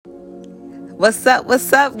What's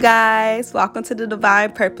up, guys? Welcome to the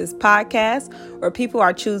Divine Purpose Podcast, where people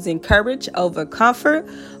are choosing courage over comfort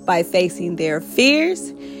by facing their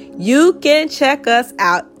fears. You can check us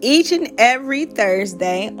out each and every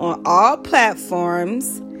Thursday on all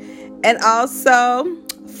platforms, and also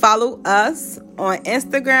follow us on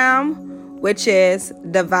Instagram, which is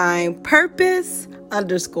Divine Purpose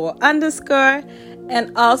 __,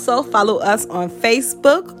 and also follow us on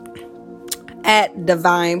Facebook at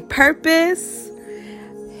Divine Purpose.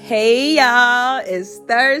 Hey y'all, it's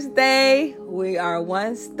Thursday. We are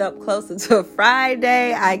one step closer to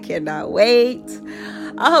Friday. I cannot wait.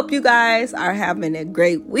 I hope you guys are having a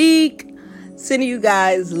great week. Sending you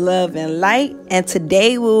guys love and light. And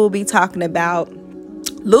today we will be talking about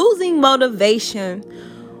losing motivation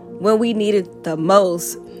when we need it the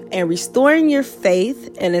most and restoring your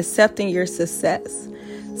faith and accepting your success.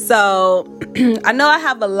 So I know I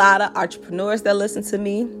have a lot of entrepreneurs that listen to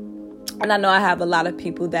me, and I know I have a lot of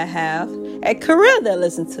people that have a career that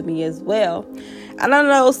listen to me as well. And I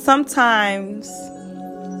know sometimes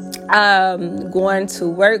going to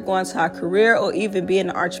work, going to our career, or even being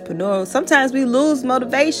an entrepreneur, sometimes we lose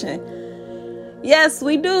motivation. Yes,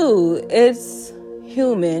 we do. It's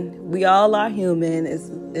human. We all are human.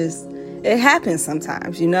 It happens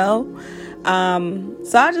sometimes, you know.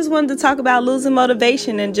 So I just wanted to talk about losing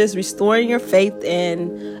motivation and just restoring your faith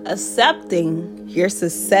and accepting your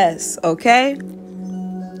success, okay?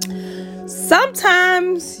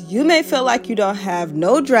 Sometimes you may feel like you don't have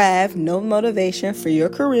no drive, no motivation for your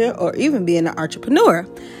career or even being an entrepreneur.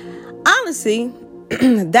 Honestly,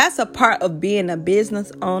 that's a part of being a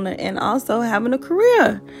business owner and also having a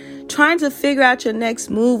career. Trying to figure out your next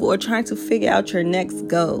move or trying to figure out your next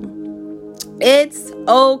goal. It's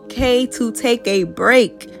okay to take a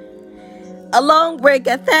break. A long break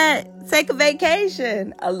at that. Take a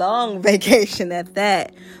vacation. A long vacation at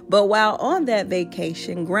that. But while on that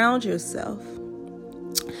vacation, ground yourself.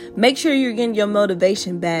 Make sure you're getting your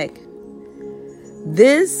motivation back.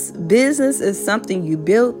 This business is something you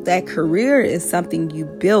built. That career is something you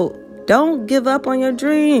built. Don't give up on your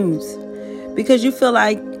dreams because you feel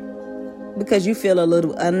a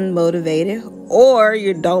little unmotivated, or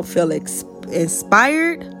you don't feel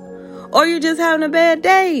inspired, or you're just having a bad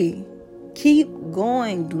day. Keep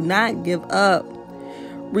going. Do not give up.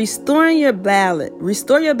 Restore your balance.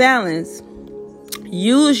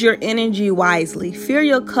 Use your energy wisely. Fill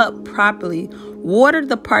your cup properly. Water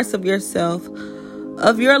the parts of yourself,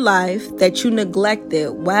 of your life that you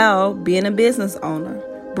neglected while being a business owner.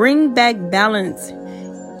 Bring that balance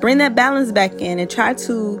back in and try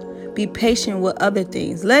to be patient with other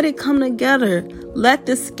things. Let it come together. Let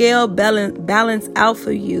the scale balance out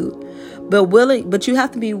for you. But you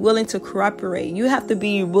have to be willing to cooperate. You have to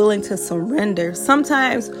be willing to surrender.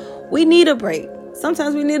 Sometimes we need a break.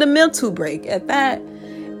 Sometimes we need a mental break. At that,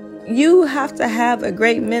 you have to have a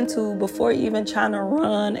great mental before even trying to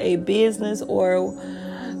run a business or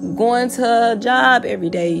going to a job every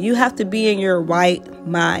day. You have to be in your right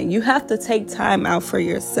mind. You have to take time out for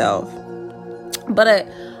yourself. But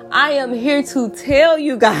I am here to tell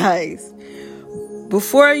you guys,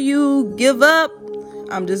 before you give up,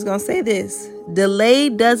 I'm just going to say this.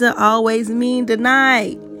 Delayed doesn't always mean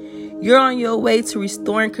denied. You're on your way to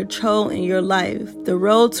restoring control in your life, the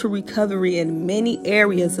road to recovery in many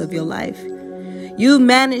areas of your life. You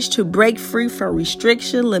managed to break free from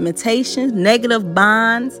restriction, limitations, negative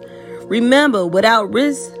bonds. Remember, without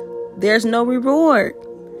risk, there's no reward.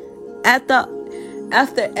 After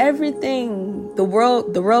everything, the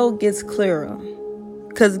road gets clearer.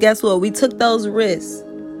 Because guess what? We took those risks.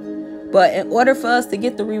 But in order for us to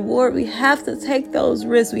get the reward, we have to take those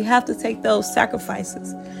risks. We have to take those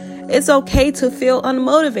sacrifices. It's okay to feel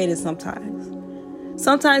unmotivated sometimes.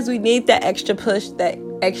 Sometimes we need that extra push, that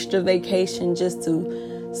extra vacation just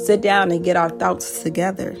to sit down and get our thoughts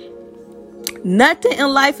together. Nothing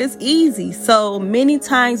in life is easy. So many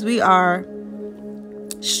times we are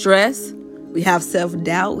stressed. We have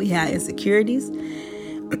self-doubt. We have insecurities.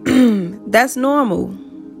 That's normal.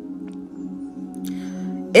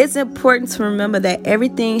 It's important to remember that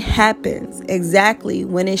everything happens exactly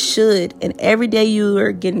when it should, and every day you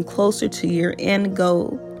are getting closer to your end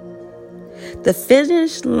goal. The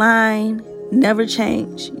finish line never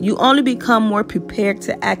changes. You only become more prepared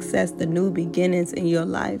to access the new beginnings in your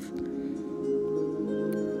life.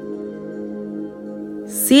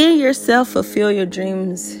 Seeing yourself fulfill your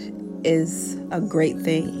dreams is a great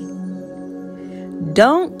thing.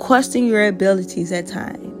 Don't question your abilities at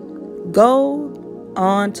times. Go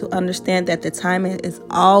on to understand that the timing is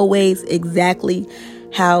always exactly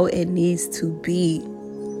how it needs to be.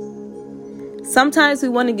 Sometimes we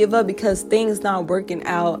want to give up because things not working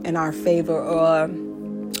out in our favor, or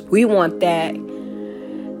we want to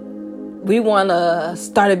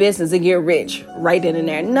start a business and get rich right then and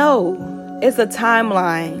there. No, it's a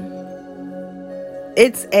timeline.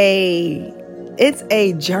 It's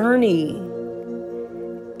a journey.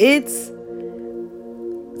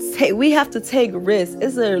 We have to take risks.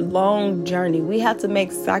 It's a long journey. We have to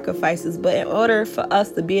make sacrifices. But in order for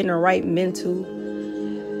us to be in the right mental,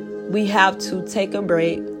 we have to take a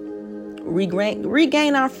break,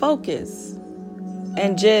 regain our focus,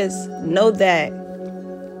 and just know that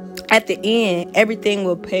at the end, everything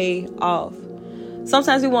will pay off.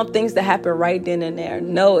 Sometimes we want things to happen right then and there.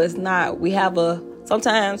 No, it's not.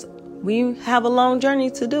 Sometimes we have a long journey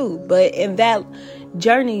to do. But in that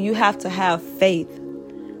journey, you have to have faith.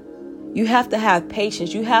 You have to have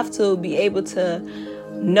patience. You have to be able to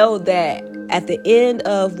know that at the end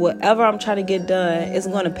of whatever I'm trying to get done, it's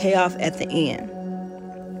going to pay off at the end.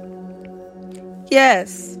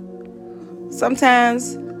 Yes,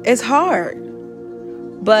 sometimes it's hard,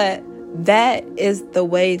 but that is the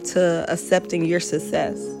way to accepting your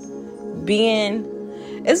success.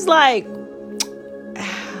 It's like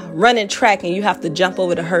running track and you have to jump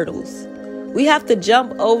over the hurdles. We have to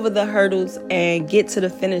jump over the hurdles and get to the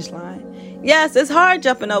finish line. Yes, it's hard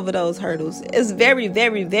jumping over those hurdles. It's very,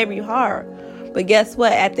 very, very hard. But guess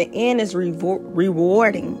what? At the end, it's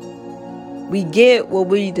rewarding. We get what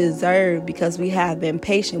we deserve because we have been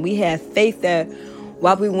patient. We have faith that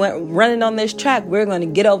while we went running on this track, we're going to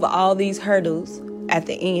get over all these hurdles at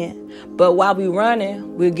the end. But while we're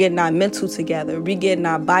running, we're getting our mental together. We're getting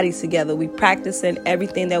our bodies together. We're practicing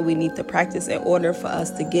everything that we need to practice in order for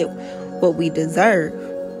us to get what we deserve.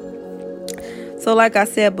 So like I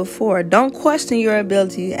said before, don't question your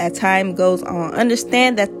ability as time goes on.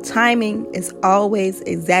 Understand that timing is always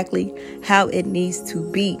exactly how it needs to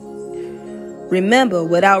be. Remember,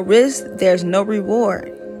 without risk, there's no reward.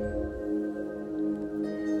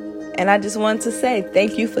 And I just wanted to say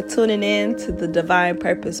thank you for tuning in to the Divine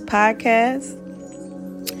Purpose Podcast,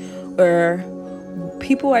 where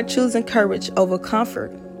people are choosing courage over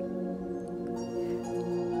comfort.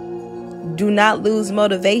 Do not lose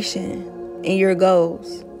motivation in your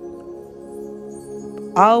goals.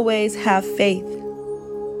 Always have faith.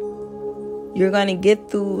 You're going to get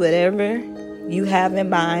through whatever you have in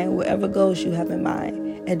mind, whatever goals you have in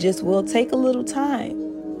mind. It just will take a little time.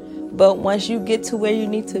 But once you get to where you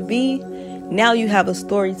need to be, now you have a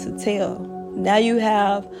story to tell. Now you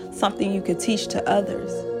have something you can teach to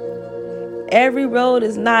others. Every road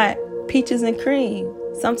is not peaches and cream.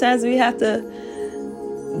 Sometimes we have to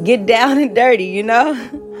get down and dirty,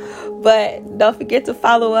 But don't forget to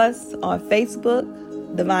follow us on Facebook,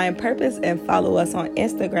 Divine Purpose, and follow us on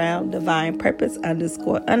Instagram, Divine Purpose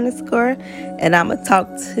 __. And I'm going to talk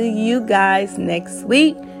to you guys next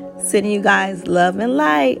week. Sending you guys love and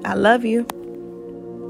light. I love you.